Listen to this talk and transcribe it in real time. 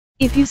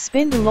If you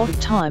spend a lot of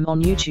time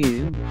on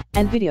YouTube,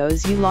 and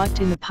videos you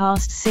liked in the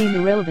past seem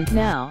irrelevant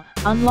now,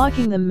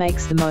 unliking them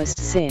makes the most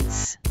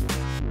sense.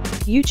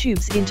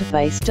 YouTube's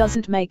interface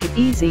doesn't make it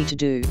easy to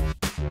do.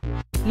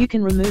 You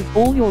can remove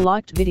all your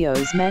liked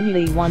videos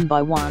manually one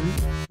by one,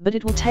 but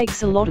it will take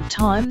a lot of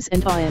time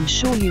and I am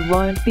sure you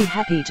won't be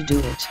happy to do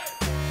it.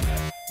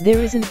 There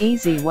is an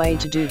easy way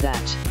to do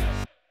that.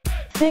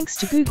 Thanks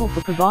to Google for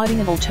providing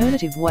an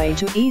alternative way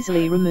to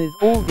easily remove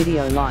all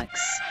video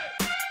likes.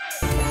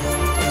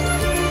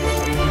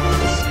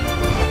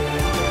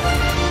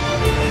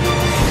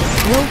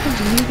 Welcome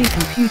to Newbie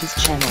Computers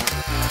channel.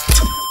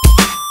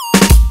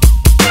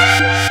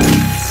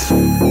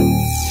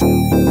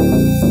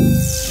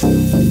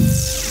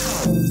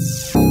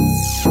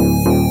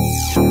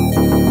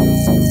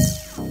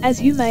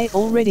 As you may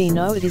already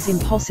know, it is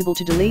impossible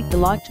to delete the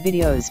liked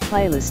videos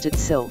playlist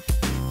itself.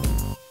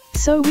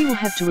 So we will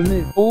have to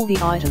remove all the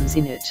items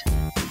in it.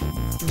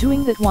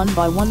 Doing that one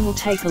by one will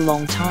take a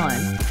long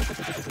time.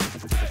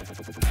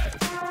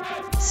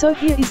 So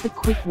here is the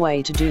quick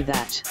way to do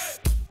that.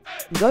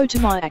 Go to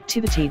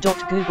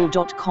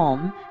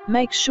myactivity.google.com,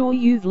 make sure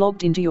you've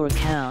logged into your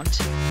account.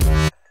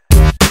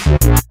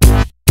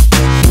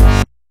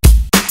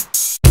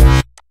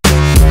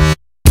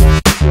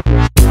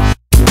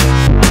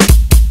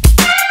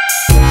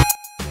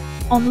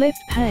 On left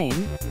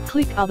pane,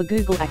 click Other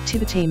Google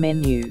Activity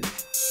menu.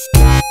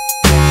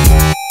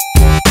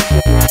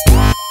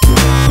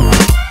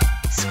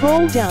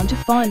 Scroll down to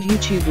find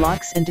YouTube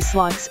likes and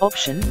dislikes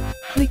option,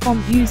 click on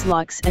Views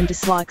Likes and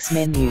Dislikes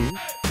menu.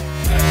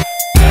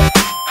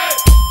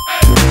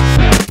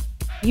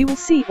 You will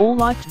see all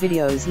liked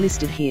videos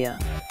listed here.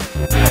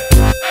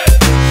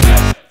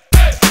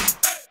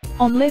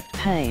 On left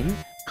pane,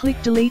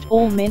 click Delete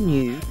All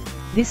menu.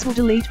 This will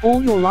delete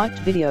all your liked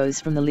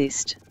videos from the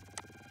list.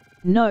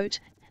 Note,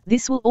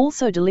 this will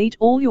also delete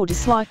all your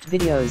disliked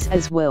videos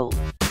as well.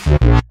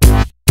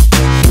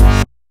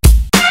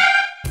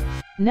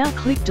 Now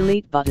click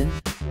Delete button.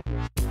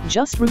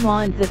 Just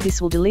remind that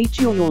this will delete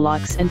your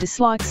likes and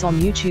dislikes on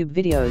YouTube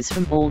videos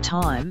from all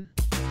time.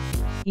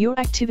 Your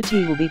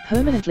activity will be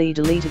permanently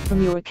deleted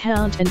from your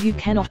account and you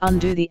cannot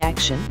undo the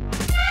action.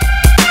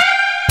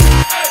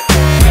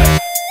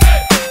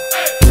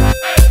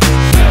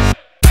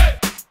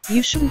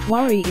 You shouldn't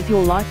worry if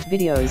your liked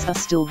videos are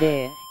still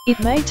there. It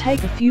may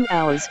take a few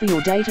hours for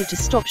your data to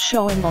stop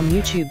showing on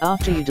YouTube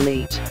after you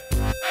delete.